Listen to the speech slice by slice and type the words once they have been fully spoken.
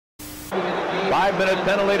5-minute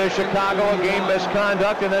penalty to Chicago, a game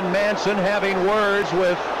misconduct, and then Manson having words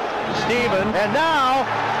with Steven. And now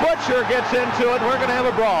Butcher gets into it. We're going to have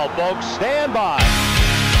a brawl, folks. Stand by.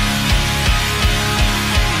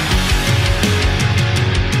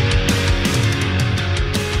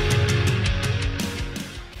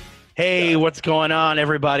 Hey, what's going on,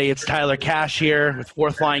 everybody? It's Tyler Cash here with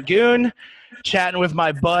Fourth Line Goon, chatting with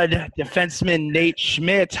my bud, defenseman Nate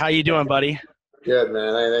Schmidt. How you doing, buddy? Good,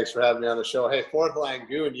 man. Hey, thanks for having me on the show. Hey, Fourth Line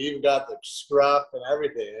Goon, you even got the scruff and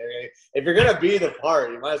everything. I mean, if you're going to be the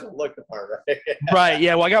part, you might as well look the part, right? Right,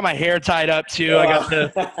 yeah. Well, I got my hair tied up, too. I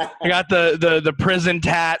got the prison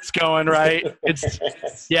tats going, right? It's,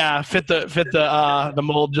 yeah, fit the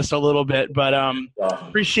mold just a little bit. But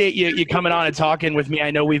appreciate you coming on and talking with me. I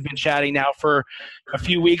know we've been chatting now for a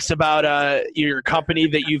few weeks about your company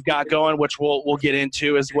that you've got going, which we'll get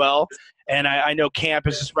into as well. And I know camp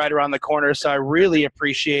is just right around the corner, so I really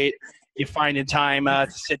appreciate you finding time to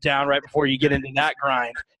sit down right before you get into that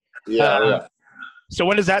grind. Yeah. So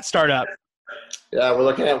when does that start up? Yeah, we're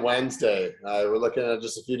looking at Wednesday. We're looking at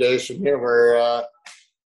just a few days from here. We're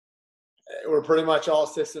pretty much all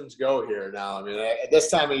systems go here now. I mean, at this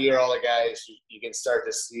time of year, all the guys, you can start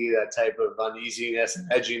to see that type of uneasiness and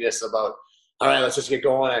edginess about, all right, let's just get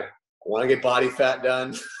going. I want to get body fat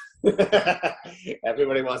done.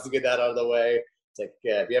 Everybody wants to get that out of the way. It's like,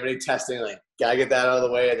 if you have any testing, like, gotta get that out of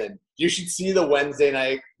the way. And then you should see the Wednesday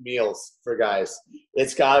night meals for guys.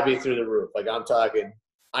 It's gotta be through the roof. Like, I'm talking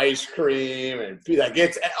ice cream and like,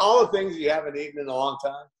 it's all the things you haven't eaten in a long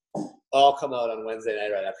time all come out on Wednesday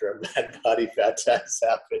night right after a bad body fat test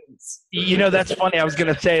happens. You know, that's funny. I was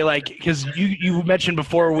gonna say, like, because you mentioned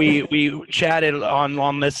before we chatted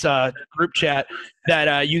on this group chat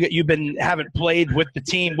that you've been haven't played with a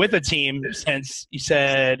team since, you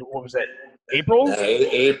said, what was it, April?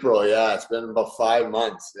 April, yeah. It's been about 5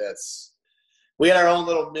 months. We had our own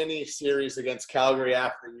little mini series against Calgary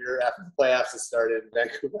after the playoffs had started in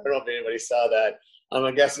Vancouver. I don't know if anybody saw that.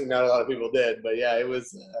 I'm guessing not a lot of people did, but yeah, it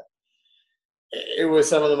was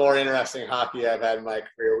some of the more interesting hockey I've had in my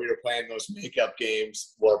career. We were playing those makeup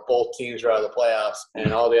games where both teams were out of the playoffs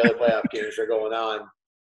and all the other playoff games are going on.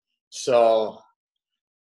 So,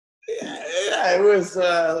 yeah, it was,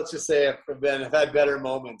 let's just say I've had better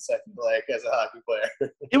moments, I feel like, as a hockey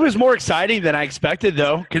player. It was more exciting than I expected,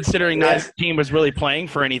 though, considering that team was really playing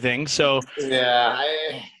for anything. So, yeah,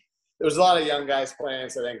 there was a lot of young guys playing,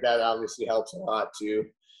 so I think that obviously helps a lot, too.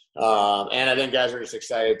 And I think guys are just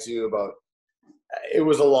excited, too, about it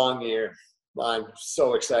was a long year. I'm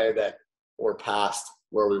so excited that we're past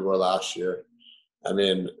where we were last year. I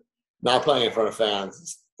mean, not playing in front of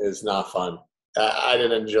fans is not fun. I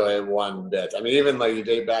didn't enjoy it one bit. I mean, even like you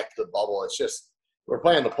date back to the bubble, it's just we're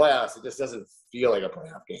playing the playoffs. It just doesn't feel like a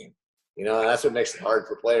playoff game, you know. And that's what makes it hard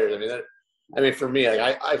for players. I mean, for me,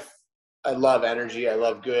 like I love energy. I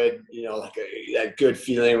love good, you know, like that good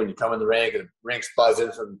feeling when you come in the rink and the rink's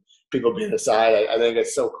buzzing from people being aside. I think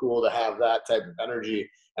it's so cool to have that type of energy.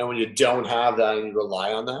 And when you don't have that and you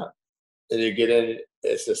rely on that, and you get in,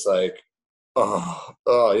 it's just like, oh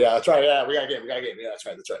yeah, that's right. Yeah, we got a game. Yeah, that's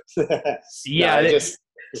right. Yeah, it's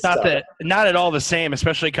not at all the same,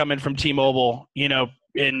 especially coming from T-Mobile, you know,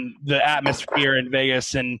 in the atmosphere in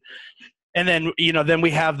Vegas. And then, you know, then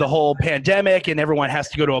we have the whole pandemic and everyone has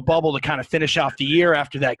to go to a bubble to kind of finish off the year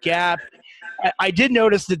after that gap. I did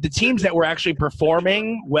notice that the teams that were actually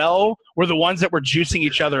performing well were the ones that were juicing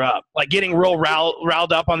each other up, like getting real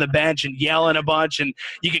riled up on the bench and yelling a bunch, and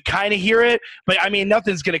you could kind of hear it. But, I mean,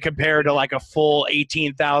 nothing's going to compare to like a full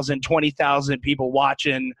 18,000, 20,000 people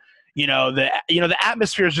watching. The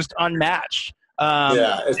atmosphere is just unmatched.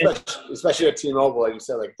 Yeah, especially at T-Mobile, like you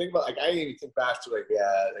said. Like, think about, like, I didn't even think back to like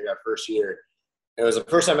our first year. It was the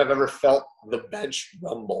first time I've ever felt the bench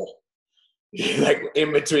rumble. Like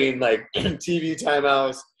in between like TV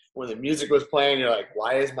timeouts when the music was playing, you're like,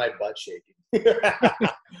 why is my butt shaking?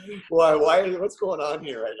 What's going on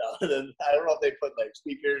here right now? And then I don't know if they put like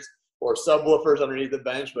speakers or subwoofers underneath the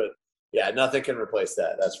bench, but yeah, nothing can replace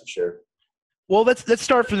that. That's for sure. Well, let's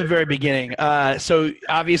start from the very beginning. So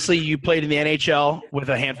obviously you played in the NHL with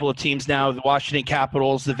a handful of teams now, the Washington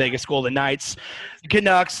Capitals, the Vegas Golden Knights, the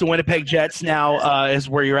Canucks, the Winnipeg Jets now is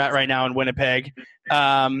where you're at right now in Winnipeg.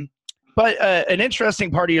 But an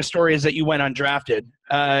interesting part of your story is that you went undrafted.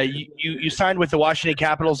 You signed with the Washington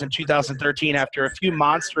Capitals in 2013 after a few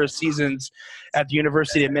monstrous seasons at the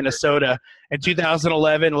University of Minnesota. In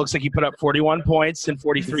 2011, it looks like you put up 41 points in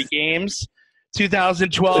 43 games.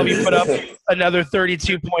 2012, you put up another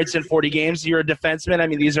 32 points in 40 games. You're a defenseman. I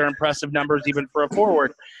mean, these are impressive numbers even for a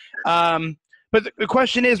forward. But the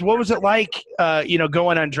question is, what was it like,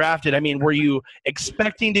 going undrafted? I mean, were you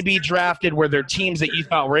expecting to be drafted? Were there teams that you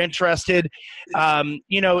thought were interested? I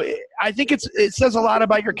think it says a lot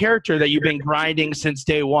about your character that you've been grinding since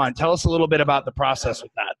day one. Tell us a little bit about the process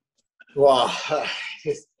with that. Well,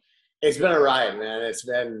 it's been a ride, man. It's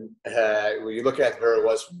been when you look at where it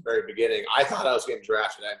was from the very beginning. I thought I was getting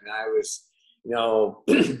drafted. I mean, I was,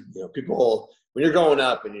 people when you're growing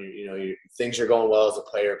up and things are going well as a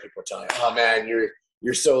player, people are telling you, "Oh man,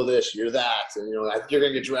 you're so this, you're that," and you're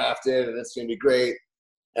gonna get drafted and it's gonna be great.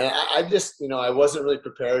 And I just, I wasn't really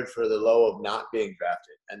prepared for the low of not being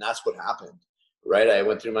drafted, and that's what happened, right? I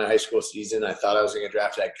went through my high school season. I thought I was gonna get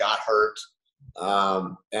drafted. I got hurt.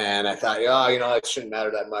 And I thought, it shouldn't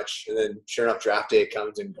matter that much. And then sure enough, draft day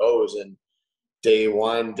comes and goes, and day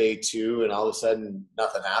one, day two, and all of a sudden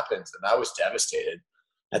nothing happens. And I was devastated.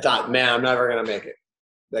 I thought, man, I'm never going to make it.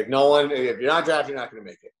 Like no one, if you're not drafted, you're not going to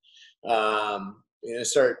make it.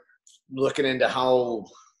 Start looking into how,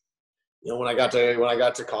 when I got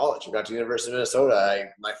to college, I got to University of Minnesota.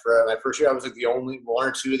 My first year, I was like the only one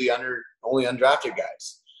or two of the only undrafted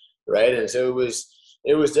guys. Right. And so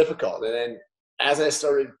it was difficult. And then as I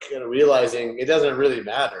started kind of realizing it doesn't really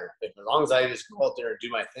matter, as long as I just go out there and do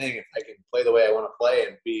my thing, if I can play the way I want to play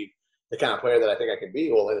and be the kind of player that I think I can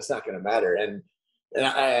be, well, then it's not going to matter. And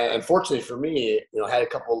unfortunately for me, I had a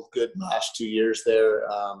couple of good last 2 years there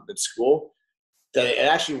at school that it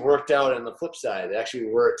actually worked out on the flip side. It actually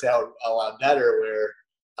worked out a lot better where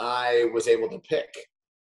I was able to pick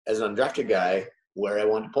as an undrafted guy where I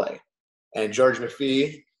wanted to play. And George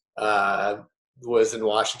McPhee was in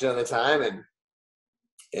Washington at the time,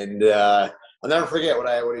 and I'll never forget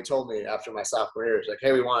what he told me after my sophomore year. He's like,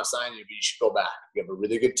 "Hey, we want to sign you, but you should go back. You have a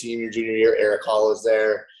really good team your junior year. Eric Hall was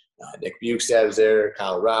there, Nick Bukestad was there,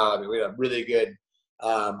 Kyle Rao. I mean, we had a really good.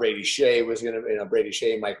 Brady Shea was gonna, Brady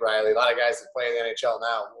Shea, Mike Riley, a lot of guys that play in the NHL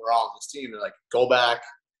now. We're all on this team. They're like, go back.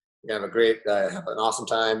 You're gonna have a great, have an awesome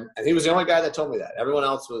time." And he was the only guy that told me that. Everyone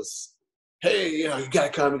else was, "Hey, you gotta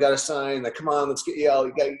come, you gotta sign. Like, come on, let's get you out.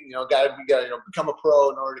 You gotta become a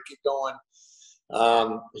pro in order to keep going."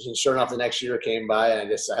 And sure enough, the next year came by, and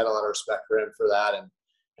I had a lot of respect for him for that,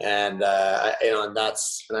 and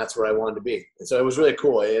that's where I wanted to be. And so it was really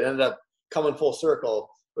cool. It ended up coming full circle,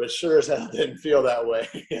 but it sure as hell didn't feel that way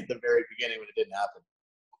at the very beginning when it didn't happen.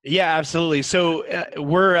 Yeah, absolutely. So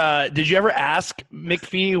did you ever ask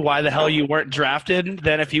McPhee why the hell you weren't drafted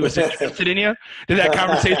then if he was interested in you? Did that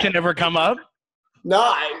conversation ever come up?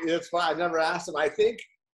 No, it's fine. I never asked him.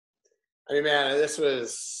 This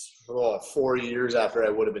was 4 years after I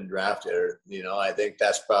would have been drafted. I think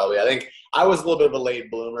I was a little bit of a late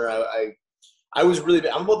bloomer. I was really,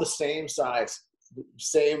 I'm about the same size,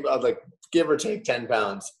 like give or take 10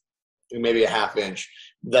 pounds, maybe a half inch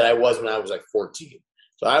that I was when I was like 14.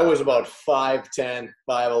 So I was about 5'10",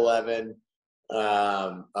 5'11",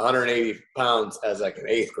 180 pounds as like an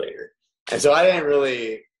eighth grader. And so I didn't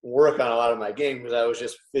really work on a lot of my game because I was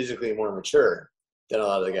just physically more mature than a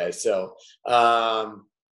lot of the guys. So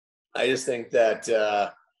I just think that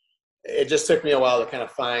it just took me a while to kind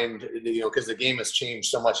of find, because the game has changed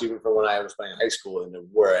so much even from when I was playing high school and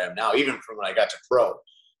where I am now, even from when I got to pro.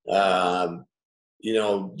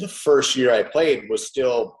 The first year I played was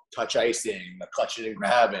still touch icing, the clutching and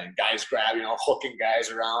grabbing, guys grabbing, hooking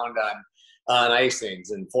guys around on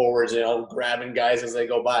icings, and forwards, grabbing guys as they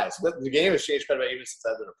go by. So the game has changed quite a bit even since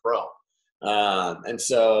I've been a pro. And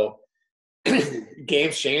so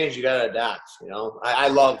games change, you got to adapt. I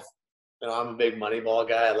love, I'm a big money ball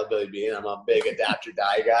guy. I love Billy Bean. I'm a big adapt or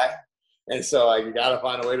die guy. And so you got to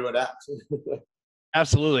find a way to adapt.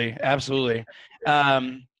 Absolutely.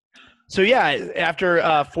 So yeah,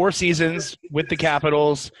 after 4 seasons with the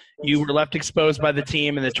Capitals, you were left exposed by the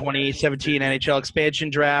team in the 2017 NHL expansion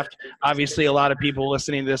draft. Obviously, a lot of people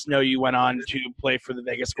listening to this know you went on to play for the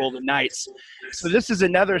Vegas Golden Knights. So this is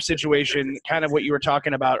another situation, kind of what you were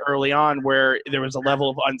talking about early on, where there was a level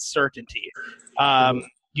of uncertainty.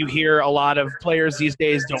 You hear a lot of players these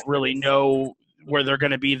days don't really know where they're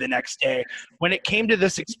going to be the next day. When it came to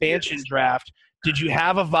this expansion draft, did you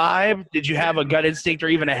have a vibe? Did you have a gut instinct or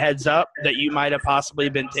even a heads up that you might have possibly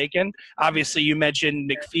been taken? Obviously, you mentioned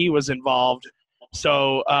McPhee was involved.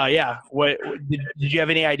 So, what did you have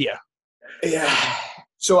any idea? Yeah.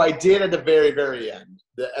 So I did at the very, very end.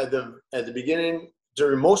 At the beginning,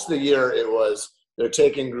 during most of the year, it was they're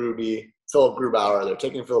taking Philip Grubauer. They're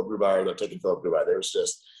taking Philip Grubauer. There was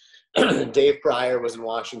just Dave Pryor was in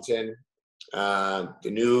Washington. The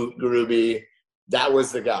new Gruby, that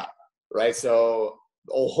was the guy. Right, so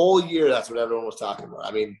a whole year, that's what everyone was talking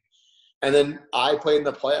about. And then I played in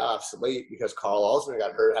the playoffs late because Carl Alsner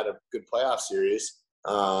got hurt, had a good playoff series,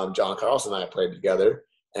 John Carlson and I played together.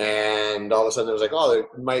 And all of a sudden, it was like, oh, there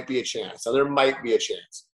might be a chance. So there might be a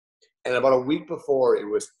chance. And about a week before, it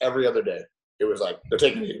was every other day. It was like, they're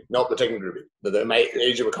taking you. Nope, they're taking Ruby. My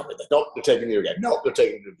agent would come in. Like, nope, they're taking you again. Nope, they're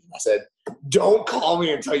taking Ruby. I said, don't call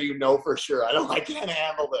me until you know for sure. I can't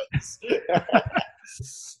handle this.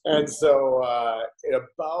 And so at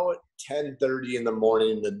about 10:30 in the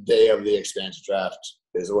morning, the day of the expansion draft,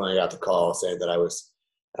 is when I got the call saying that I was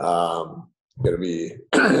going to be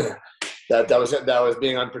that was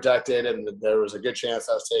being unprotected, and there was a good chance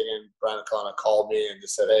I was taken. Brian O'Connor called me and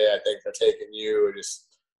just said, "Hey, I think they're taking you. Just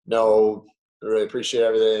know, I really appreciate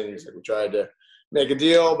everything." He said, "We tried to make a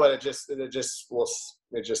deal, but it's just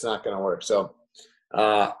not going to work." So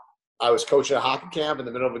I was coaching a hockey camp in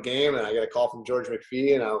the middle of a game, and I got a call from George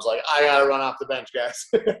McPhee, and I was like, "I got to run off the bench, guys."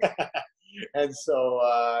 And so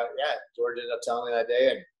George ended up telling me that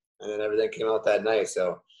day, and then everything came out that night.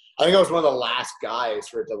 So I think I was one of the last guys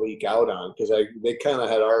for it to leak out on, because they kind of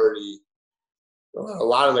had already, a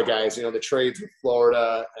lot of the guys, the trades with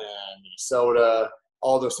Florida and Minnesota,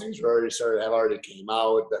 all those things were already came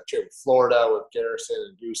out. The trade with Florida with Garrison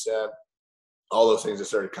and Gusev, all those things that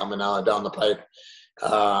started coming out down the pipe.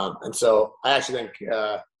 And so I actually think,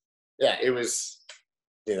 it was,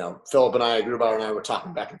 Philip and I, Grubauer and I were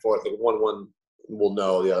talking back and forth. Like one will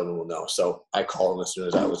know, the other one will know. So I called him as soon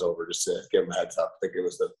as I was over, just to give him a heads up. I think it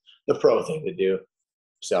was the pro thing to do.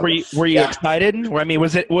 So were you excited? I mean,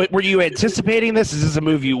 were you anticipating this? Is this a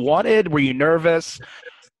move you wanted? Were you nervous?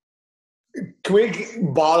 Can we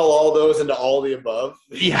bottle all those into all the above?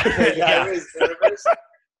 Yeah. I was nervous.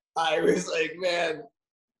 I was like, man,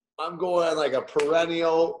 I'm going like a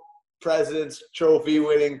perennial President's Trophy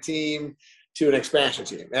winning team to an expansion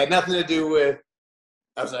team. It had nothing to do with,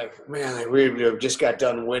 I was like, man, we just got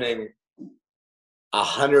done winning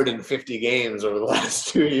 150 games over the last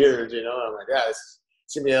 2 years, And I'm like, it's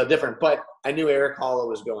going to be a little different. But I knew Eric Holla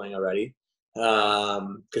was going already,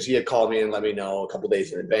 because he had called me and let me know a couple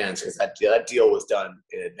days in advance, because that deal was done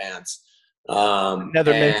in advance.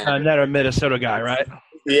 Another Minnesota guy, right?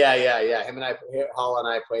 Yeah. Him and Holla and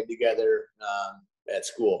I played together at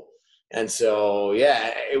school. And so,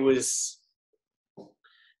 it was –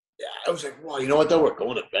 I was like, well, you know what, though? We're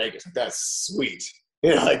going to Vegas. That's sweet.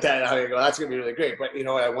 Like that. I go, that's going to be really great. But,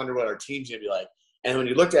 I wonder what our team's going to be like. And when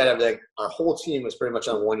you looked at it, our whole team was pretty much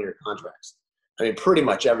on one-year contracts. I mean, pretty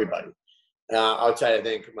much everybody. Outside, I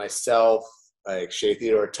think, myself, like Shea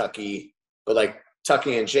Theodore, Tucky. But,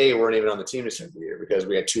 Tucky and Jay weren't even on the team this year because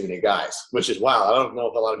we had too many guys, which is wild. I don't know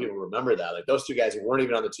if a lot of people remember that. Those two guys weren't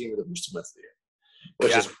even on the team for the first 2 months of the year,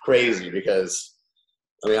 which is crazy because,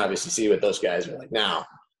 obviously see what those guys are like now.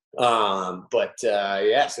 So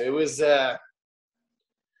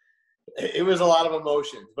it was a lot of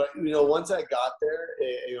emotions, but once I got there,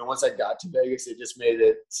 once I got to Vegas, it just made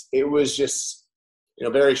it was just,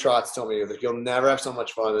 Barry Trotz told me, you'll never have so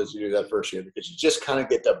much fun as you do that first year, because you just kind of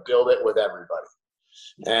get to build it with everybody.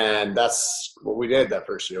 And that's what we did that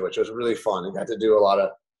first year, which was really fun. I got to do a lot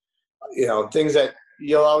of, things that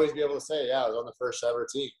you'll always be able to say, I was on the first ever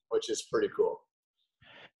team, which is pretty cool.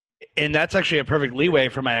 And that's actually a perfect leeway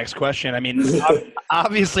for my next question. I mean,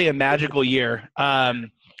 obviously a magical year.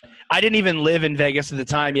 I didn't even live in Vegas at the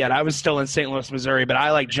time yet. I was still in St. Louis, Missouri, but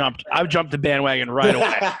I jumped the bandwagon right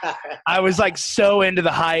away. I was so into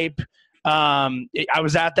the hype. I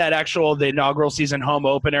was at the inaugural season home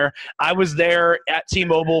opener. I was there at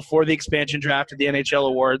T-Mobile for the expansion draft at the NHL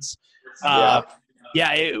Awards.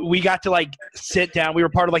 We got to sit down. We were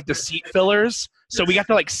part of the seat fillers. So we got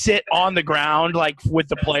to sit on the ground with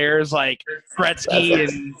the players Gretzky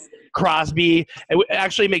and Crosby.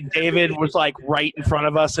 Actually, McDavid was right in front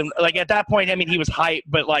of us, and at that point, he was hyped.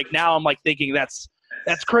 But now I'm thinking that's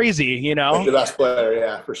crazy, The best player,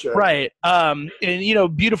 yeah, for sure. Right. And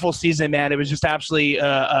beautiful season, man. It was just absolutely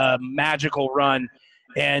a magical run,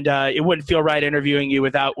 and it wouldn't feel right interviewing you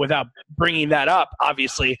without bringing that up.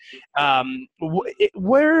 Obviously, it's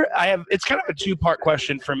kind of a two-part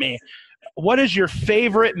question for me. What is your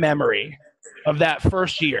favorite memory of that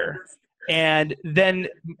first year? And then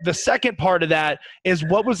the second part of that is,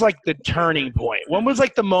 what was the turning point? When was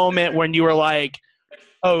the moment when you were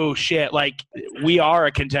oh shit, we are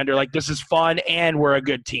a contender, this is fun and we're a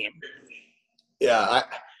good team? Yeah,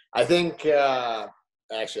 I think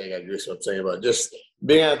actually I got goosebumps saying about just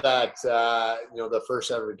being at that the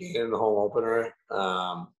first ever game in the home opener.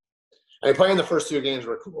 Playing the first two games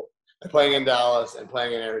were cool. Playing in Dallas and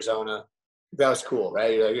playing in Arizona, that was cool,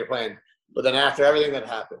 right? You're playing, but then after everything that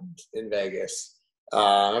happened in Vegas,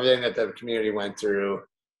 everything that the community went through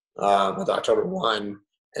with October 1,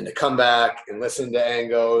 and to come back and listen to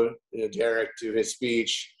Ango, Derek do his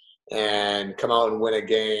speech, and come out and win a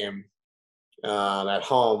game at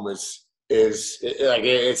home it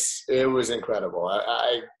was incredible.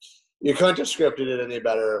 You couldn't have scripted it any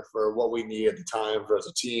better for what we need at the time for as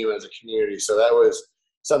a team, as a community. So that was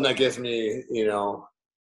something that gives me,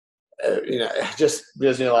 it just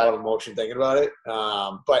gives me a lot of emotion thinking about it.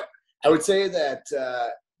 But I would say that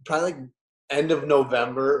probably like end of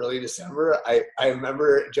November, early December, I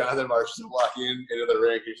remember Jonathan Marchessault walking into the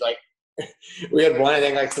rink. He's like, we had won, I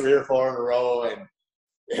think, like 3 or 4 in a row, and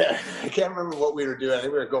I can't remember what we were doing. I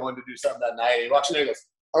think we were going to do something that night. He walks in and goes,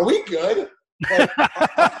 "Are we good? Like,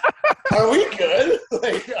 are we good?"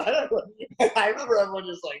 Like, I remember everyone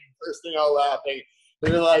just like bursting out laughing.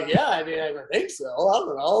 They were like, "Yeah, I mean, I think so. I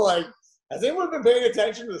don't know. Like, has anyone been paying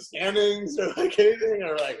attention to the standings or like anything?"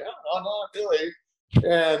 Or like, "Oh, no, not really."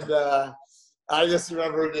 And I just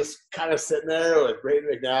remember just kind of sitting there with Brayden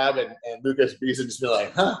McNabb and Lucas Beeson just being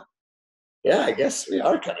like, "Huh, yeah, I guess we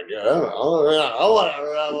are kind of good. I don't know.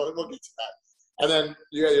 Whatever. We'll get to that." And then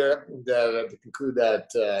to conclude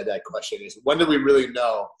that question is, when did we really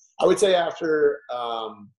know? I would say after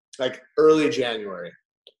like early January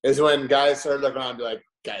is when guys started looking around and be like,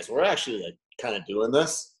 "Guys, we're actually like kind of doing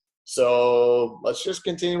this. So let's just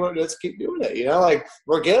continue. Let's keep doing it. Like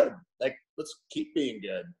we're good. Like let's keep being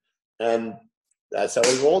good." And that's how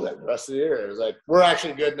we rolled it the rest of the year. It was like, we're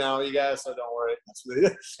actually good now, you guys, so don't worry. That's what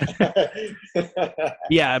it is.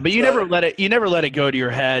 Yeah, but you never let it go to your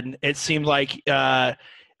head. It seemed like the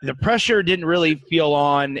pressure didn't really feel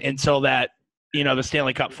on until that, the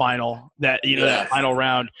Stanley Cup final, that final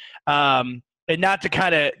round. And not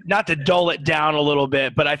to dull it down a little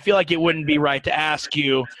bit, but I feel like it wouldn't be right to ask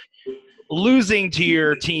you, losing to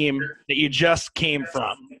your team that you just came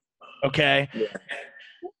from, okay? Yeah.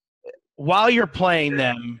 While you're playing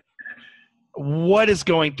them, what is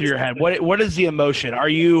going through your head? What is the emotion?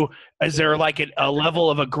 Is there like a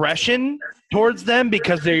level of aggression towards them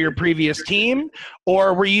because they're your previous team?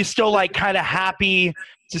 Or were you still like kind of happy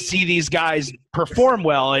to see these guys perform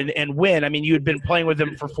well and win? I mean, you had been playing with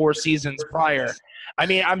them for 4 seasons prior. I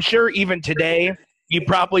mean, I'm sure even today you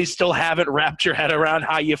probably still haven't wrapped your head around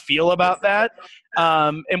how you feel about that,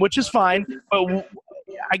 and which is fine. But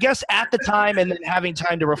I guess at the time and then having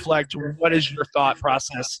time to reflect, what is your thought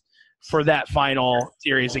process for that final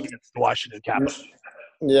series against the Washington Capitals?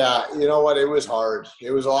 Yeah, you know what? It was hard.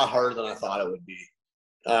 It was a lot harder than I thought it would be.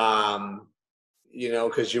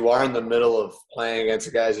 Because you are in the middle of playing against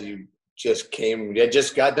the guys that you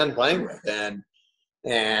just got done playing with.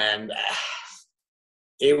 And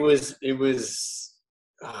it was,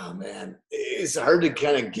 oh man, it's hard to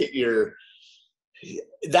kind of get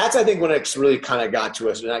that's, I think, when it really kind of got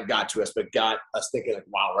to us, not got to us, but got us thinking like,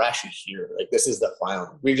 wow, we're actually here. Like, this is the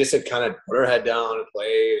final. We just had kind of put our head down and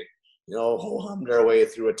played, hummed our way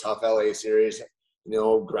through a tough LA series,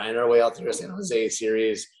 grind our way out through a San Jose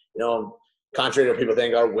series. Contrary to what people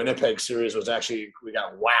think, our Winnipeg series was actually, we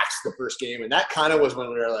got waxed the first game. And that kind of was when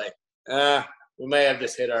we were like, we may have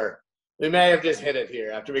just hit it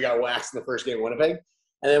here after we got waxed in the first game of Winnipeg.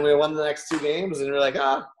 And then we won the next 2 games, and we were like,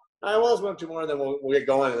 I was went 2 more, and then we'll get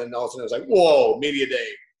going. And then all of a sudden it was like, whoa, media day,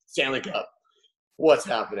 Stanley Cup. What's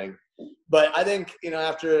happening? But I think,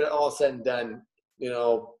 after all said and done,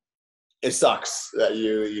 it sucks that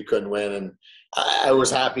you couldn't win. And I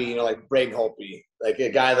was happy, like Braden Holtby, like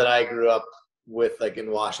a guy that I grew up with, like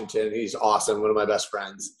in Washington. He's awesome, one of my best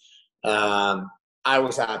friends. I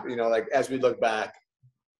was happy, like as we look back,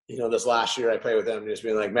 this last year I played with him, just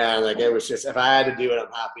being like, man, like it was just, if I had to do it,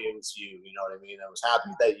 I'm happy it was you. You know what I mean? I was happy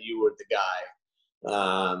that you were the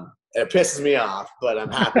guy. It pisses me off, but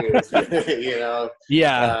I'm happy it was you,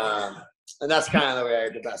 Yeah. And that's kind of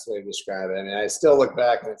the best way to describe it. I mean, I still look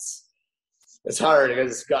back and it's hard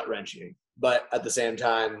because it's gut wrenching, but at the same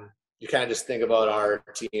time, you kind of just think about our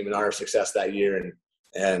team and our success that year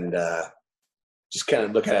and just kind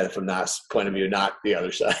of look at it from that point of view, not the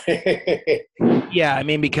other side. Yeah, I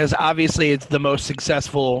mean, because obviously it's the most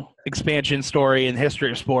successful expansion story in the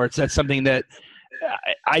history of sports. That's something that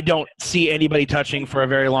I don't see anybody touching for a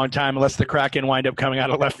very long time, unless the Kraken wind up coming out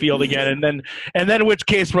of left field again, and then in which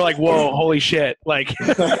case we're like, whoa, holy shit! Like,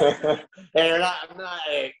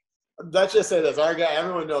 hey, let's just say this: our guy,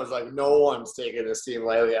 everyone knows, like, no one's taking this team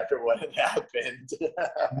lightly after what had happened.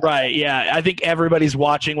 Right? Yeah, I think everybody's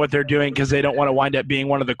watching what they're doing because they don't want to wind up being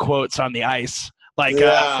one of the quotes on the ice. Like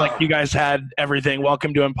you guys had everything.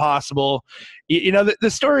 Welcome to impossible. The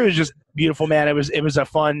story was just beautiful, man. It was a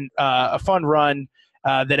fun run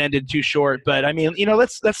that ended too short. But I mean,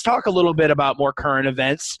 let's talk a little bit about more current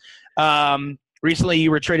events. Recently,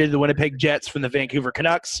 you were traded to the Winnipeg Jets from the Vancouver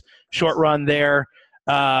Canucks. Short run there.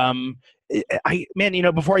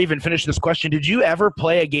 man, before I even finish this question, did you ever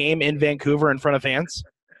play a game in Vancouver in front of fans?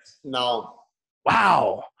 No.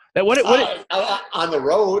 Wow. On the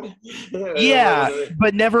road. Yeah,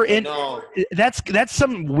 but never in. No. That's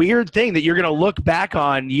some weird thing that you're going to look back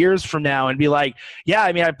on years from now and be like, yeah,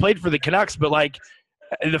 I mean, I played for the Canucks, but like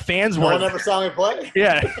the fans No weren't. one ever saw me play.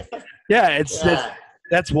 Yeah, yeah,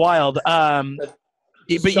 that's wild. But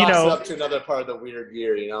up to another part of the weird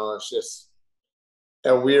year. It's just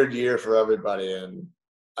a weird year for everybody, and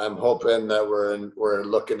I'm hoping that we're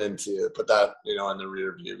looking into put that in the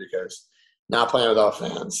rear view, because not playing without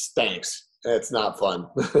fans stinks. It's not fun.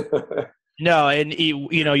 No, and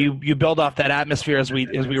you build off that atmosphere as we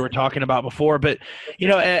were talking about before. But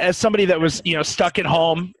as somebody that was stuck at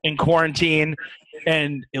home in quarantine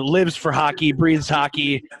and lives for hockey, breathes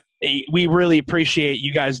hockey, we really appreciate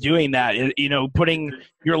you guys doing that. Putting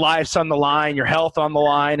your lives on the line, your health on the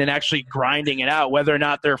line, and actually grinding it out, whether or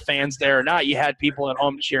not there are fans there or not. You had people at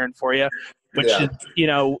home cheering for you, which is,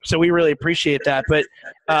 so we really appreciate that. But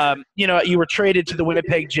you were traded to the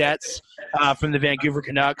Winnipeg Jets from the Vancouver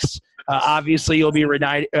Canucks. Obviously, you'll be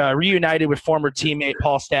reunited with former teammate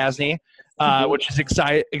Paul Stastny, which is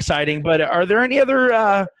exciting. But are there any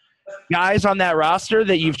other guys on that roster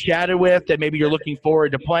that you've chatted with that maybe you're looking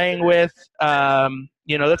forward to playing with?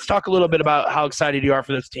 Let's talk a little bit about how excited you are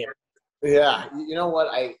for this team. Yeah, you know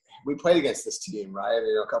what? We played against this team, right?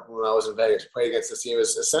 A couple when I was in Vegas, played against this team.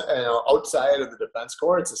 It's outside of the defense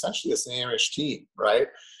core, it's essentially the same-ish team, right?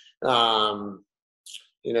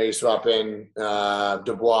 You swap in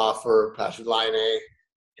Dubois for Patrick Laine.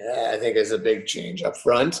 I think is a big change up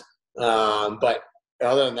front. But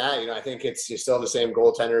other than that, I think you still have the same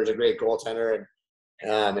goaltender. Is a great goaltender,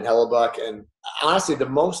 and Hellebuck. And honestly,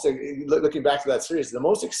 looking back to that series, the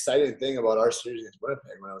most exciting thing about our series against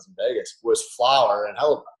Winnipeg when I was in Vegas was Flower and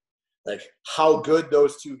Hellebuck. Like how good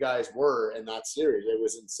those two guys were in that series. It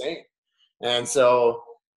was insane. And so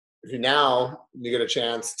if you get a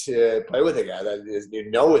chance to play with a guy that is a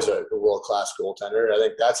world-class goaltender, I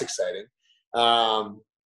think that's exciting. A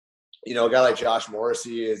guy like Josh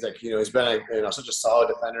Morrissey is he's been such a solid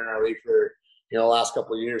defender in our league for the last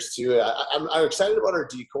couple of years too. I'm excited about our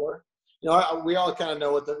D-core. We all kind of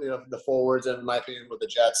know what the forwards, in my opinion, with the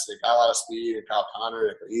Jets, they got a lot of speed, and Kyle Connor,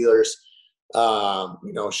 and Ehlers,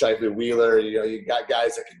 Shifley Wheeler. You got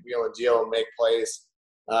guys that can wheel and deal and make plays.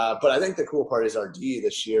 But I think the cool part is our D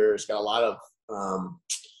this year has got a lot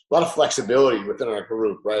of flexibility within our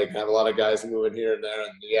group, right? You have a lot of guys moving here and there,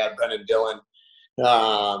 and you add Brendan Dillon,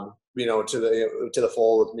 to the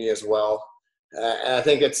fold with me as well. And I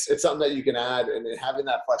think it's something that you can add, and having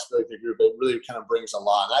that flexibility in the group, it really kind of brings a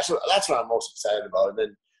lot. And that's what I'm most excited about. And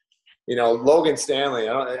then, Logan Stanley.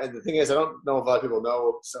 The thing is, I don't know if a lot of people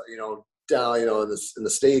know. So, down in the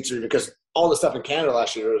States, or because all the stuff in Canada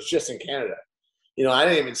last year was just in Canada. I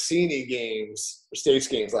didn't even see any games or States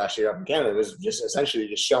games last year up in Canada. It was just essentially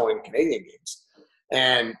just showing Canadian games.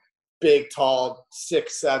 And big, tall,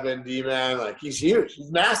 6'7" D-man, like he's huge.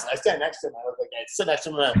 He's massive. I stand next to him. I sit next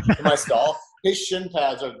to him in my stall. His shin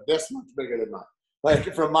pads are this much bigger than mine.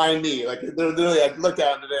 Like from my knee. Like they're literally, I looked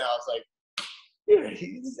at him today. I was like, dude,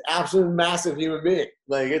 he's an absolute massive human being.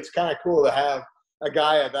 Like it's kind of cool to have a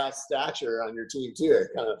guy at that stature on your team too.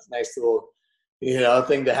 It's kind of a nice little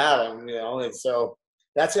thing to have him, and so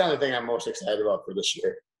that's the only thing I'm most excited about for this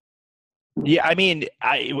year. Yeah, I mean,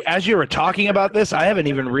 as you were talking about this, I haven't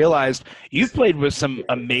even realized you've played with some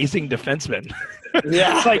amazing defensemen.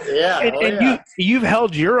 Yeah, you've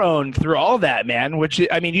held your own through all that, man. Which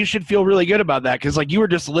I mean, you should feel really good about that, because you were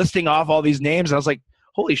just listing off all these names, and I was like,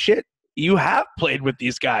 holy shit, you have played with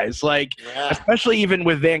these guys, especially even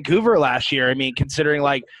with Vancouver last year. I mean, considering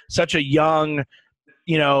such a young,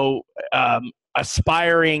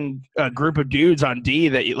 aspiring group of dudes on D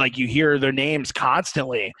that you hear their names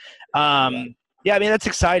constantly. I mean, that's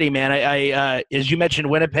exciting, man. I as you mentioned,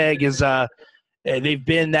 Winnipeg is they've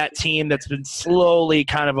been that team that's been slowly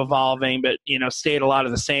kind of evolving, but stayed a lot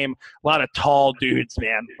of the same. A lot of tall dudes,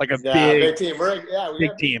 man. Big team.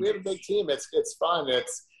 Big team. We have a big team. It's fun.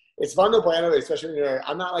 It's fun to play anyway, especially when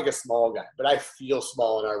I'm not a small guy, but I feel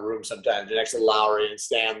small in our room sometimes. Next to Lowry and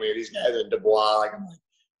Stanley, these guys, and Dubois, I'm like,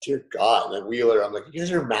 dear God, and Wheeler, I'm like, you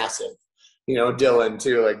guys are massive. Dylan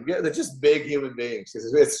too. They're just big human beings.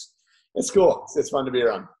 It's cool. It's fun to be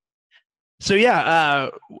around. So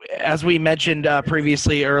as we mentioned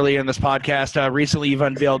previously earlier in this podcast, recently you've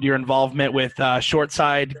unveiled your involvement with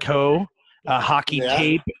Shortside Co. Hockey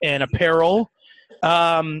Tape and Apparel.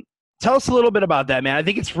 Tell us a little bit about that, man. I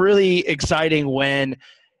think it's really exciting when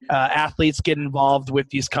athletes get involved with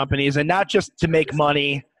these companies, and not just to make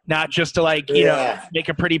money not just to make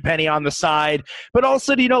a pretty penny on the side, but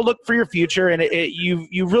also to, look for your future. And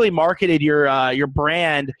you've really marketed your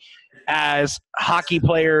brand as hockey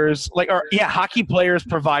players, hockey players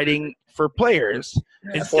providing for players.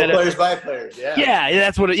 For players by players, yeah,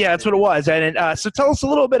 that's what it was. And so tell us a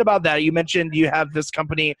little bit about that. You mentioned you have this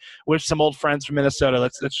company with some old friends from Minnesota.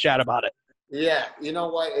 Let's chat about it. Yeah, you know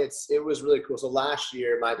what? It was really cool. So last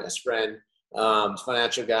year, my best friend,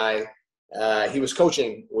 financial guy, he was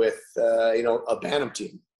coaching with a Bantam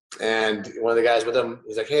team, and one of the guys with him,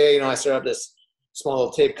 he's like, "Hey, I started up this small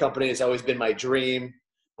little tape company. It's always been my dream.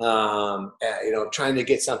 Trying to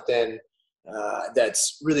get something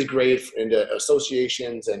that's really great into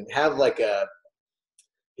associations and have like a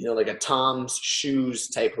Tom's Shoes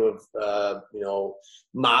type of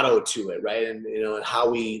motto to it, right? And and how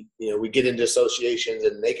we get into associations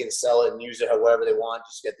and they can sell it and use it however they want,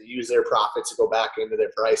 just get to use their profits to go back into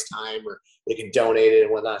their price time, or they can donate it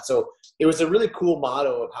and whatnot. So it was a really cool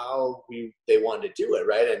motto of how they wanted to do it,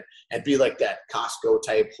 right? And be like that Costco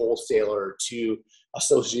type wholesaler to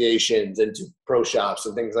associations and to pro shops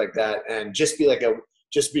and things like that, and just be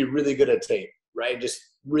really good at tape, right? Just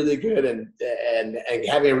really good and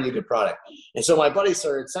having a really good product. And so my buddy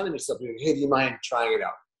started sending me something. Hey, do you mind trying it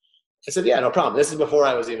out? I said, yeah, no problem. This is before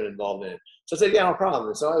I was even involved in it. So I said, yeah, no problem.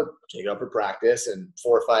 And so I would take it up for practice, and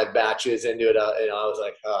 4 or 5 batches into it. I was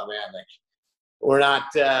like, oh man, we're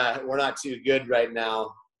not too good right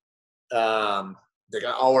now.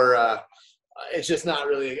 It's just not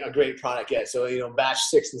really a great product yet. So, batch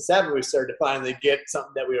 6 and 7, we started to finally get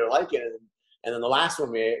something that we were liking. And then the last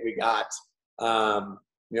one we got,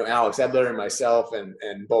 Alex Edler and myself and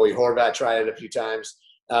Bowie Horvat tried it a few times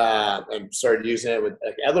and started using it with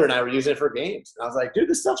Edler, and I were using it for games. And I was like, dude,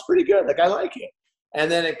 this stuff's pretty good. I like it.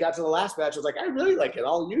 And then it got to the last batch. I was like, I really like it.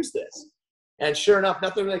 I'll use this. And sure enough,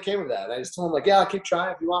 nothing really came of that. And I just told him yeah, I'll keep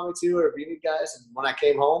trying if you want me to, or if you need guys. And when I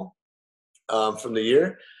came home from the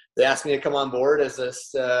year, they asked me to come on board as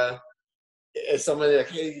this as somebody like,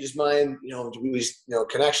 hey, you just mind,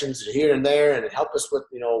 connections here and there, and help us with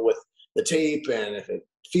with the tape, and if it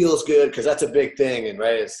feels good, because that's a big thing, and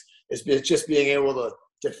right, it's just being able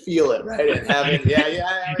to feel it, right, and having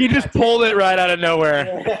you just pulled it right out of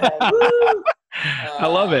nowhere. I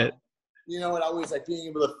love it. And always being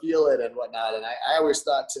able to feel it and whatnot, and I always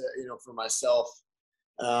thought for myself,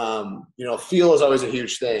 feel is always a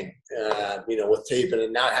huge thing, with tape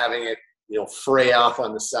and not having it, fray off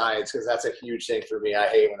on the sides, because that's a huge thing for me. I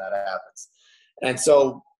hate when that happens. And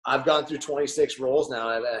so I've gone through 26 rolls now,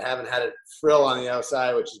 and I haven't had it frill on the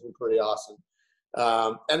outside, which has been pretty awesome.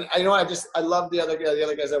 And I love the other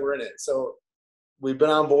guys that were in it. So we've been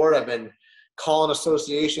on board. I've been calling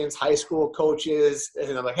associations, high school coaches,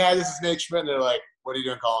 and I'm like, hey, this is Nate Schmidt. And they're like, what are you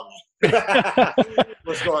doing calling me?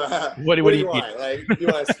 What's going on? What do you want? You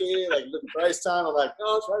want to skate? Look at price time? I'm like,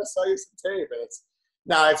 no, I'm trying to sell you some tape. And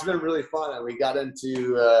it's been really fun. And we got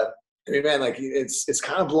into it's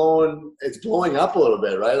kind of blowing up a little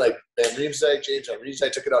bit, right? James Van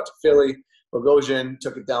Riemsdyk took it out to Philly. Bogosian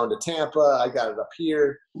took it down to Tampa. I got it up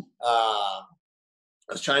here. I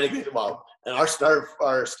was trying to get and our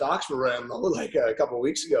stocks were running low a couple of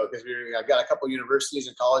weeks ago, because I've got a couple of universities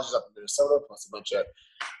and colleges up in Minnesota, plus a bunch of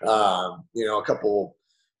a couple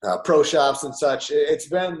pro shops and such. It's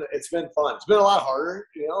been fun. It's been a lot harder,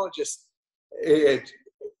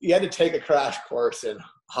 you had to take a crash course in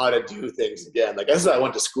how to do things again. That's what I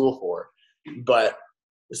went to school for, but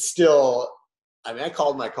still, I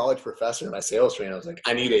called my college professor and my sales trainer. I was like,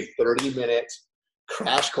 I need a 30-minute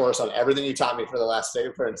crash course on everything you taught me for the last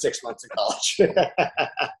 6 months in college.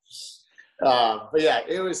 But yeah,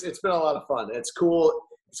 it's been a lot of fun. It's cool.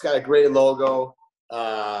 It's got a great logo.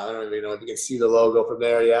 I don't even know if you can see the logo from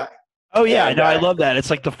there yet. Oh yeah, I love that. It's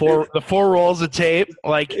like the four rolls of tape.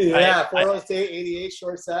 4 rolls of tape, 88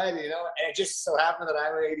 short side. And it just so happened that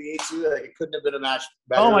I'm an 88 too. It couldn't have been a match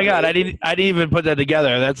better. Oh my god, I didn't even put that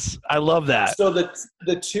together. I love that. So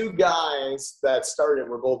the 2 guys that started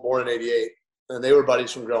were both born in 88, and they were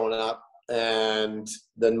buddies from growing up. And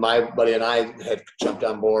then my buddy and I had jumped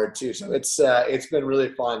on board too. So it's been really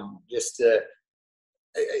fun just to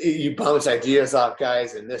you bounce ideas off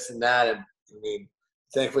guys and this and that. And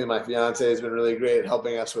thankfully, my fiance has been really great at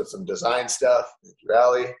helping us with some design stuff.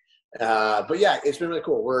 Rally, but yeah, it's been really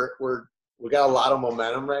cool. We got a lot of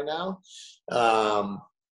momentum right now. I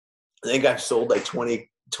think I've sold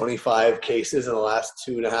 25 cases in the last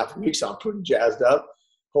 2.5 weeks. So I'm pretty jazzed up,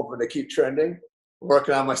 hoping to keep trending.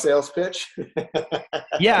 working on my sales pitch.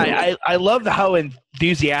 Yeah, I love how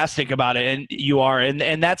enthusiastic about it and you are,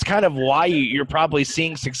 and that's kind of why you're probably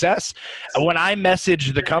seeing success. When I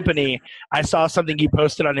messaged the company, I saw something you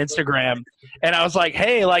posted on Instagram, and I was like,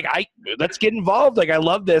 hey, like let's get involved. Like, I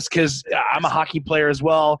love this because I'm a hockey player as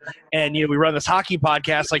well, and we run this hockey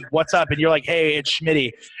podcast. Like, what's up? And you're like, hey, it's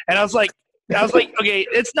Schmitty, and I was like, okay,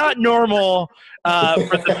 it's not normal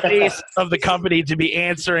for the face of the company to be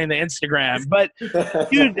answering the Instagram, but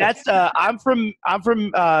dude, that's I'm from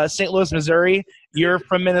St. Louis, Missouri. You're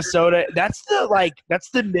from Minnesota. That's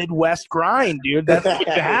the Midwest grind, dude. That's what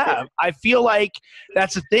you have. I feel like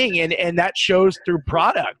that's the thing, and that shows through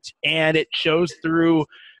product, and it shows through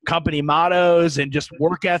company mottos and just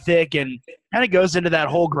work ethic, and kind of goes into that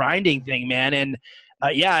whole grinding thing, man. And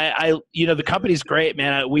the company's great,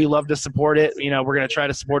 man. We love to support it. We're going to try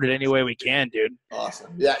to support it any way we can, dude.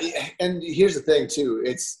 Awesome. Yeah. And here's the thing too.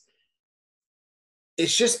 It's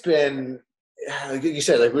just been, like you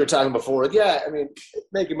said, like we were talking before, like, yeah, I mean,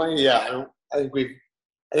 making money. Yeah. I think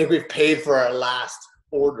we've paid for our last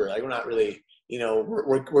order. Like, we're not really,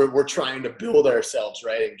 we're trying to build ourselves,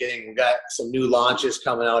 right. And we got some new launches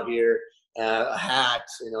coming out here, a hat,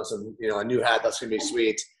 a new hat that's going to be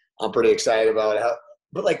sweet. I'm pretty excited about it.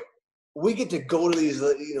 But like, we get to go to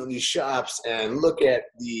these shops and look at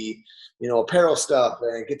the, apparel stuff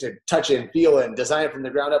and get to touch it and feel it and design it from the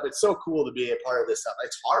ground up. It's so cool to be a part of this stuff.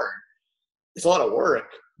 It's hard. It's a lot of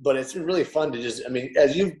work, but it's been really fun to just, I mean,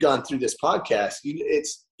 as you've gone through this podcast,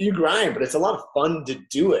 you grind, but it's a lot of fun to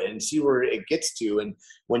do it and see where it gets to. And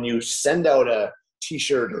when you send out a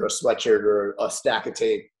t-shirt or a sweatshirt or a stack of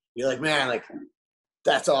tape, you're like, man, like,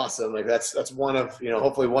 that's awesome. Like that's one of,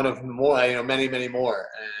 hopefully one of more, many, many more.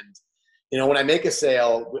 And, when I make a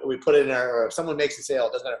sale, we put it in or if someone makes a sale,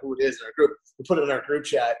 it doesn't matter who it is in our group, we put it in our group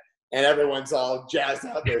chat and everyone's all jazzed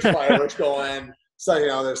up. There's fireworks going. So,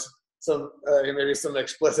 there's some, maybe some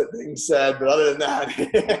explicit things said, but other than that,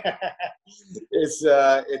 it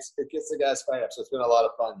gets the guys fired up. So it's been a lot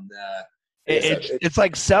of fun. It's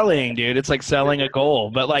like selling, dude. It's like selling a goal,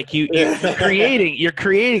 but like you're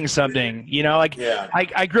creating something,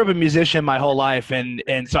 I grew up a musician my whole life.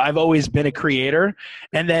 And so I've always been a creator.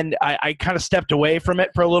 And then I kind of stepped away from it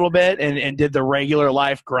for a little bit and did the regular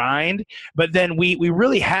life grind. But then we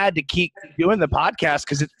really had to keep doing the podcast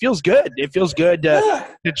because it feels good. It feels good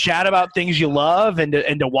to chat about things you love and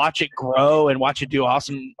to watch it grow and watch it do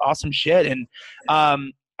awesome shit. And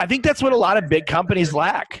I think that's what a lot of big companies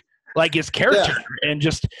lack. Like, is character and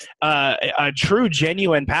just a true,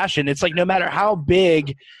 genuine passion. It's like no matter how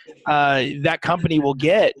big that company will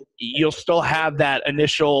get, you'll still have that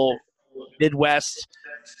initial Midwest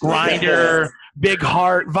grinder, big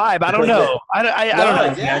heart vibe. I don't know. I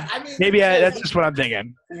don't know. Yeah, I mean, maybe that's just what I'm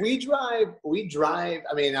thinking. We drive.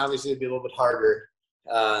 I mean, obviously it'd be a little bit harder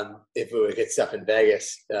if we would get stuff in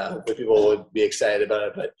Vegas. People would be excited about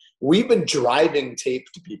it. But we've been driving tape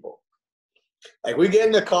to people. Like, we get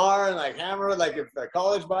in the car and like hammer, like if a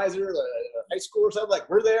college buys her, high school or something, like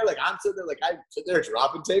we're there, like I'm sitting there, like I sit there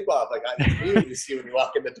dropping tape off. Like I immediately see when you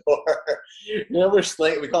walk in the door.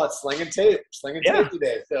 We call it slinging tape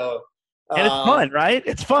today. So, and it's fun, right?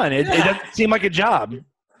 It's fun. It doesn't seem like a job.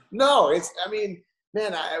 No, we've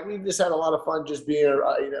just had a lot of fun just being,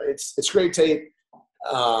 it's great tape.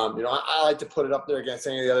 I like to put it up there against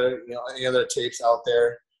any other tapes out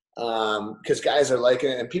there. Because guys are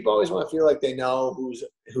liking it, and people always want to feel like they know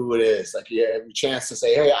who it is. Like, you have a chance to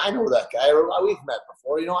say, "Hey, I know that guy. Or, we've met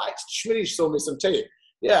before." Schmitty showed me some tape.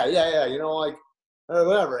 Yeah.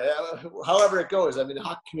 Whatever. However it goes. I mean, the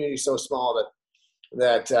hockey community is so small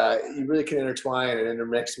that you really can intertwine and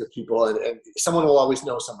intermix with people, and someone will always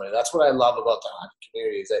know somebody. That's what I love about the hockey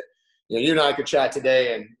community is that you and I could chat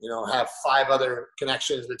today and have 5 other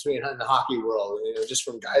connections between in the hockey world. Just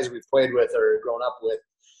from guys we've played with or grown up with.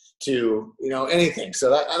 To anything,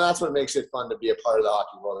 so that's what makes it fun to be a part of the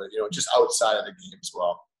hockey world. Just outside of the game as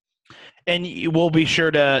well. And we'll be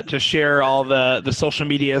sure to share all the social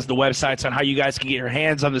medias, the websites on how you guys can get your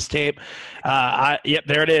hands on this tape. Yep,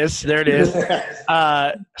 there it is.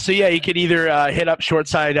 So yeah, you could either hit up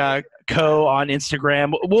Shortside Co on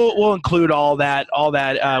Instagram. We'll include all that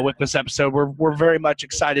with this episode. We're very much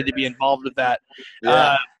excited to be involved with that.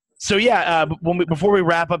 Yeah. So yeah, before we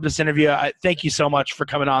wrap up this interview, I thank you so much for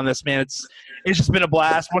coming on this, man. It's just been a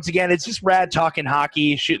blast. Once again, it's just rad talking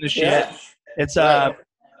hockey, shooting the shit. Yeah. It's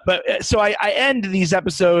but so I end these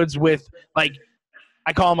episodes with like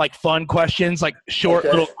I call them like fun questions, like short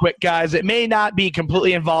little quick guys. It may not be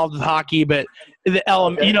completely involved with hockey, but the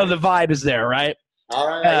element, the vibe is there, right? All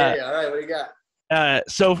right, all right. What do you got?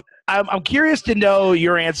 So I'm curious to know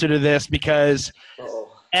your answer to this because. Uh-oh.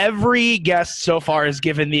 every guest so far has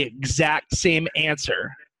given the exact same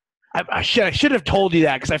answer. I should have told you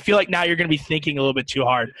that because I feel like now you're going to be thinking a little bit too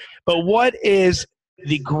hard. But what is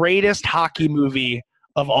the greatest hockey movie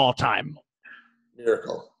of all time?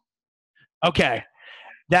 Miracle. Okay.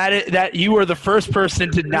 That you were the first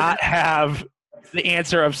person to not have the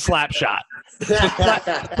answer of Slapshot. So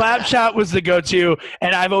Slapshot was the go-to,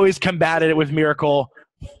 and I've always combated it with Miracle.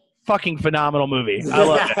 Fucking phenomenal movie. I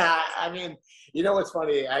love it. I mean, you know what's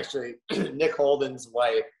funny? Actually, Nick Holden's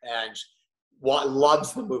wife and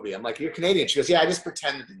loves the movie. I'm like, you're Canadian. She goes, yeah, I just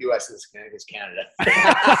pretend that the U.S. is Canada.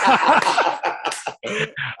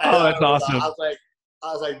 Oh, that's awesome.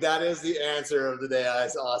 I was like, that is the answer of the day.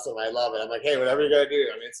 That's awesome. I love it. I'm like, hey, whatever you got to do.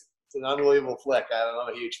 I mean, it's an unbelievable flick.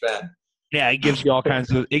 I'm a huge fan. Yeah, it gives you all kinds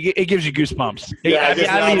of – it gives you goosebumps. Yeah, it gives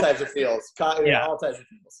me all types of feels. Yeah. All types of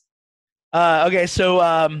feels. Okay,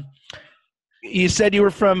 so you said you were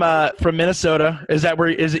from Minnesota. Is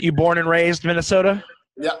it you born and raised Minnesota?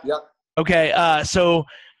 Yep. Okay, so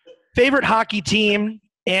favorite hockey team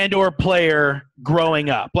and or player growing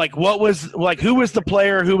up? Like who was the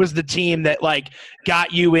player, who was the team that like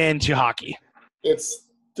got you into hockey?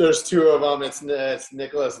 There's two of them. It's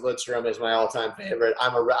Nicholas Lidstrom is my all-time favorite.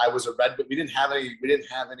 I was a Red, but we didn't have any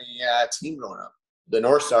team growing up. The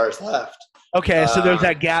North Stars left. Okay, so there's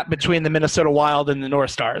that gap between the Minnesota Wild and the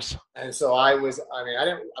North Stars. And so I watched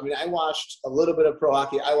a little bit of pro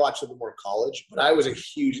hockey. I watched a little more college, but I was a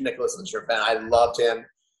huge Nicholas Lidstrom fan. I loved him.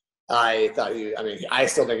 I thought I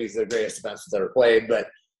still think he's the greatest defenseman that's ever played, but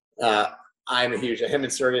I'm a huge him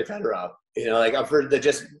and Sergei Fedorov. You know, like I've heard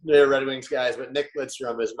they're Red Wings guys, but Nick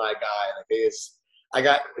Lidstrom is my guy. Like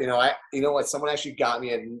someone actually got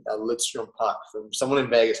me a Lidstrom puck from someone in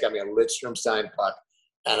Vegas. Got me a Lidstrom signed puck,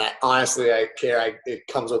 and I honestly it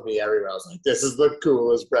comes with me everywhere. I was like, this is the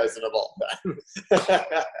coolest present of all time.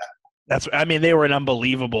 They were an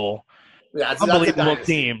unbelievable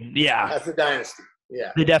team. Yeah, that's a dynasty.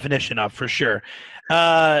 Yeah, the definition of for sure.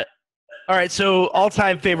 All right, so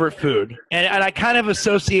all-time favorite food, and I kind of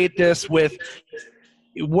associate this with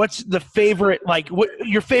what's the favorite, like what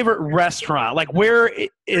your favorite restaurant, like where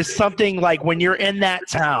is something like when you're in that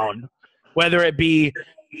town, whether it be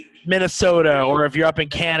Minnesota or if you're up in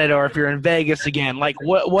Canada or if you're in Vegas again, like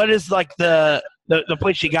what is like the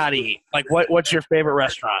place you gotta eat, like what's your favorite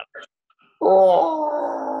restaurant?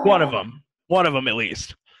 One of them at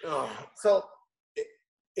least. So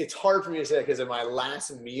it's hard for me to say because of my last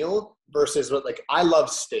meal versus I love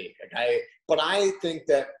steak. But I think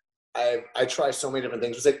that I try so many different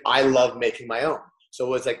things. It's like I love making my own.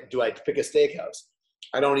 So it's like, do I pick a steakhouse?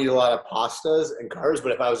 I don't eat a lot of pastas and carbs,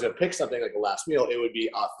 but if I was going to pick something like a last meal, it would be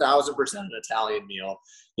 1,000% an Italian meal.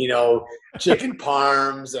 You know, chicken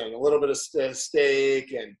parms and a little bit of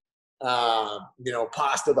steak and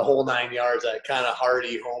pasta, the whole 9 yards. That kind of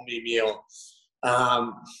hearty, homey meal.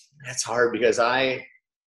 That's hard because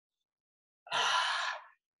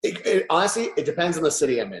honestly, it depends on the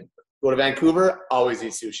city I'm in. Go to Vancouver, always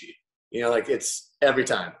eat sushi. You know, like it's every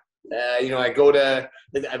time. I go to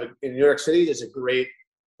in New York City. There's a great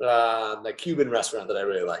Cuban restaurant that I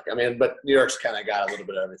really like. I mean, but New York's kind of got a little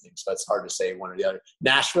bit of everything, so it's hard to say one or the other.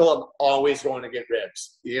 Nashville, I'm always going to get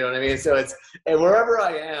ribs. You know what I mean? So and wherever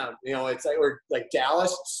I am, it's like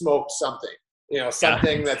Dallas, smoked something.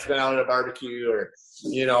 Something that's been out at a barbecue or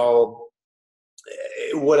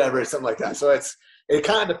whatever, something like that. So it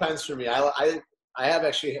kind of depends for me. I have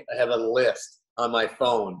a list on my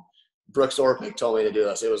phone. Brooks Orpik told me to do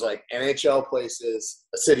this. It was like NHL places,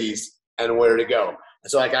 cities, and where to go.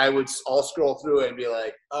 And so I'll scroll through it and be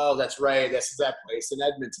like, oh, that's right. This is that place in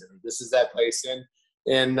Edmonton. This is that place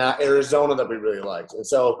in Arizona that we really liked. And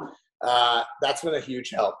so that's been a huge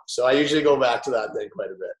help. So I usually go back to that thing quite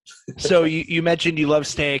a bit. So you mentioned you love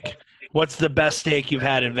steak. What's the best steak you've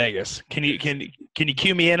had in Vegas? Can you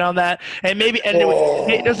cue me in on that? And maybe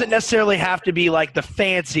it doesn't necessarily have to be like the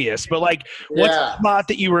fanciest, but like what's the spot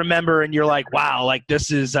that you remember and you're like, wow, like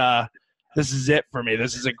this is it for me.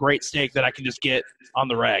 This is a great steak that I can just get on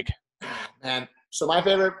the reg. Man, so my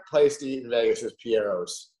favorite place to eat in Vegas is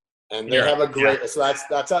Piero's, and they have a great. So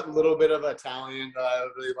that's a little bit of Italian that I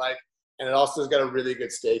really like, and it also has got a really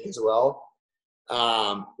good steak as well.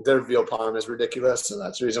 Their veal parm is ridiculous, so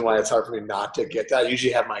that's the reason why it's hard for me not to get that. I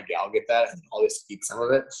usually have my gal get that, and I'll just eat some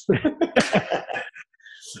of it.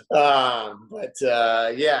 I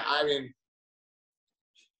mean,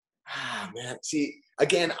 man. See,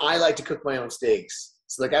 again, I like to cook my own steaks.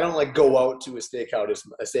 So, I don't like go out to a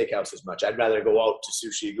steakhouse as much. I'd rather go out to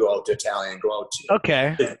sushi, go out to Italian, go out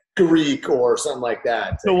to Greek or something like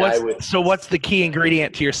that. So what's the key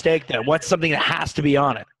ingredient to your steak then? What's something that has to be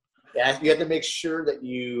on it? Yeah, you have to make sure that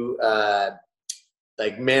you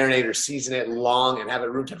like marinate or season it long and have it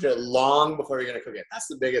room temperature long before you're going to cook it. That's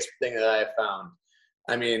the biggest thing that I have found.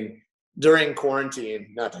 I mean, during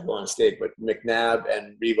quarantine, not to go on a steak, but McNabb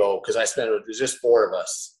and Revo, because it was just 4 of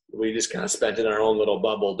us. We just kind of spent in our own little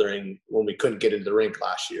bubble when we couldn't get into the rink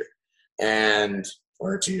last year.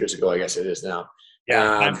 Or 2 years ago, I guess it is now. Yeah,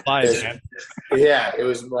 time flies, man. Yeah, it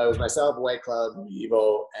was myself, White Cloud,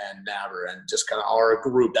 Evo, and Naber, and just kind of our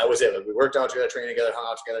group. That was it. Like, we worked out together, trained together,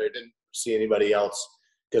 hung out together. Didn't see anybody else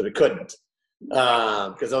because we couldn't.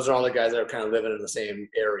 Because those are all the guys that are kind of living in the same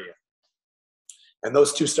area. And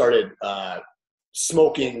those two started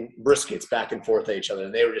smoking briskets back and forth at each other.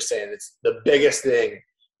 And they were just saying it's the biggest thing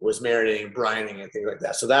was marinating, brining, and things like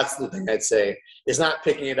that. So that's the thing I'd say is not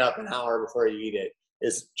picking it up an hour before you eat it.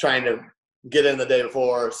 Is trying to get in the day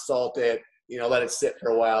before, salt it, let it sit for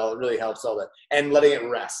a while. It really helps all that. And letting it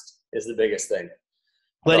rest is the biggest thing.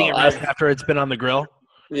 Letting it rest after it's been on the grill?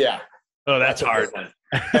 Yeah. Oh, that's hard.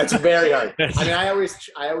 That's very hard. I mean, I always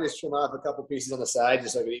trim off a couple pieces on the side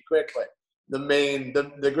just so I can eat quick, but the main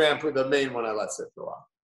one I let sit for a while.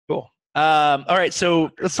 Cool. All right, so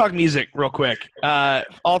let's talk music real quick.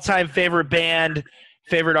 All-time favorite band,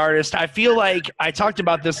 favorite artist. I feel like I talked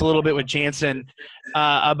about this a little bit with Jansen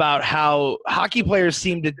about how hockey players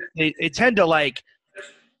they tend to like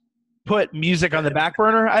put music on the back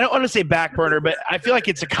burner. I don't want to say back burner, but I feel like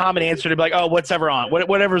it's a common answer to be like, oh,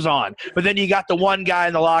 whatever's on. But then you got the one guy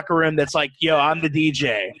in the locker room that's like, yo, I'm the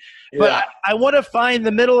DJ. But Yeah. I want to find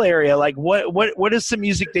the middle area. Like, what is some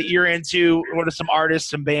music that you're into? What are some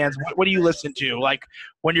artists and bands? What do you listen to? Like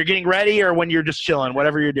when you're getting ready or when you're just chilling,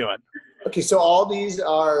 whatever you're doing. Okay, so all these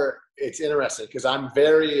it's interesting because I'm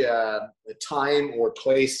very time or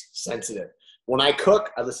place sensitive. When I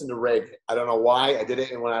cook, I listen to reggae. I don't know why. I did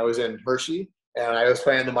it when I was in Hershey and I was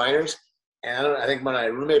playing the minors. And I think my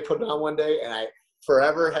roommate put it on one day, and I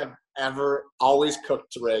forever have always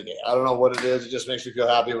cooked to reggae. I don't know what it is. It just makes me feel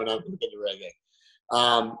happy when I'm cooking to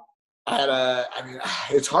reggae.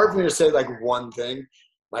 It's hard for me to say like one thing.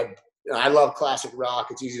 I love classic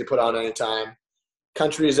rock. It's easy to put on anytime.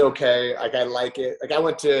 Country is okay. Like, I like it. Like, I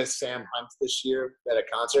went to Sam Hunt this year at a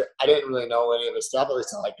concert. I didn't really know any of his stuff, at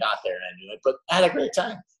least until I got there and I knew it. But I had a great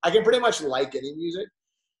time. I can pretty much like any music,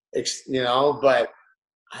 but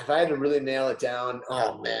if I had to really nail it down,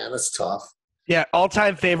 oh, man, that's tough. Yeah,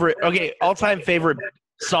 all-time favorite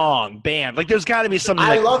song, band. Like, there's got to be something.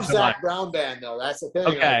 I love Zach Brown Band, though. That's the thing.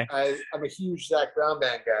 Okay. I'm a huge Zach Brown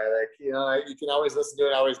Band guy. Like, you can always listen to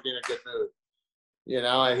it, always be in a good mood.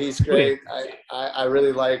 He's great. I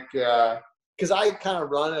really like because I kind of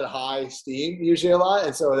run at high steam usually a lot,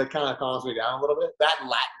 and so it kind of calms me down a little bit. That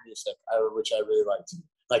Latin music, which I really liked,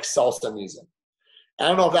 like salsa music. I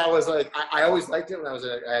don't know if that was like I always liked it when I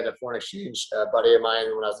had a foreign exchange buddy of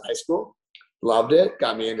mine when I was in high school. Loved it.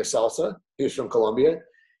 Got me into salsa. He was from Colombia,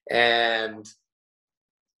 and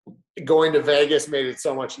going to Vegas made it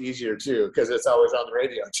so much easier too because it's always on the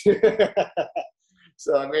radio too.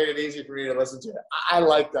 So it made it easy for me to listen to it. I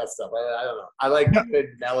like that stuff. I don't know. I like good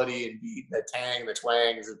melody and beat, the tang, the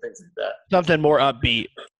twangs, and things like that. Something more upbeat,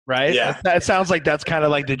 right? Yeah. It sounds like that's kind of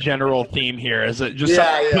like the general theme here. Is it just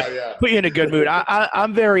put you in a good mood?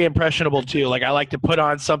 I'm very impressionable too. Like, I like to put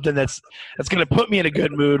on something that's going to put me in a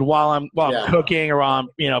good mood while I'm cooking or while I'm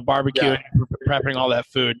barbecuing, prepping all that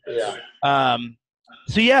food. Yeah.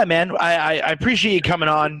 So yeah, man, I appreciate you coming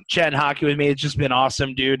on, chatting hockey with me. It's just been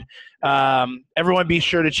awesome, dude. Everyone be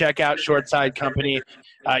sure to check out Shortside Company.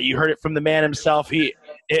 You heard it from the man himself. He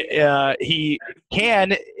can,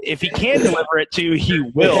 if he can deliver it to you, he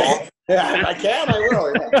will. Yeah, if I can, I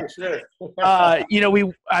will. Yeah, for sure.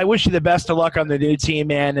 I wish you the best of luck on the new team,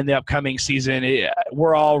 man, in the upcoming season.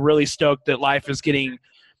 We're all really stoked that life is getting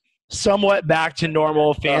somewhat back to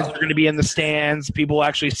normal. Fans are going to be in the stands. People will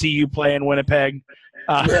actually see you play in Winnipeg.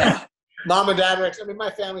 Yeah. Mom and Dad my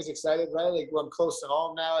family's excited, right? Like, I'm close to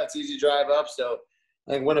home now. It's easy to drive up. So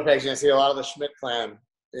I think Winnipeg's going to see a lot of the Schmidt clan,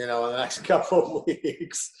 in the next couple of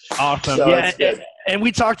weeks. Awesome. So yeah. And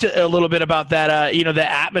we talked a little bit about that,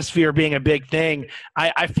 the atmosphere being a big thing.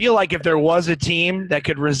 I feel like if there was a team that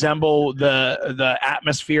could resemble the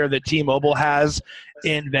atmosphere that T-Mobile has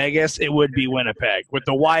in Vegas, it would be Winnipeg with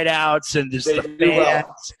the whiteouts and just the fans.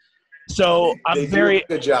 Well. So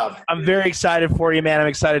good job. I'm very excited for you, man. I'm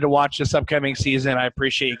excited to watch this upcoming season. I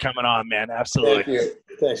appreciate you coming on, man. Absolutely. Thank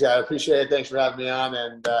you. Thanks, I appreciate it. Thanks for having me on.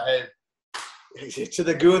 And hey, to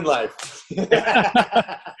the Goon life.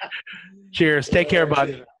 Cheers. Take care,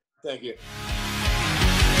 bud. Thank you.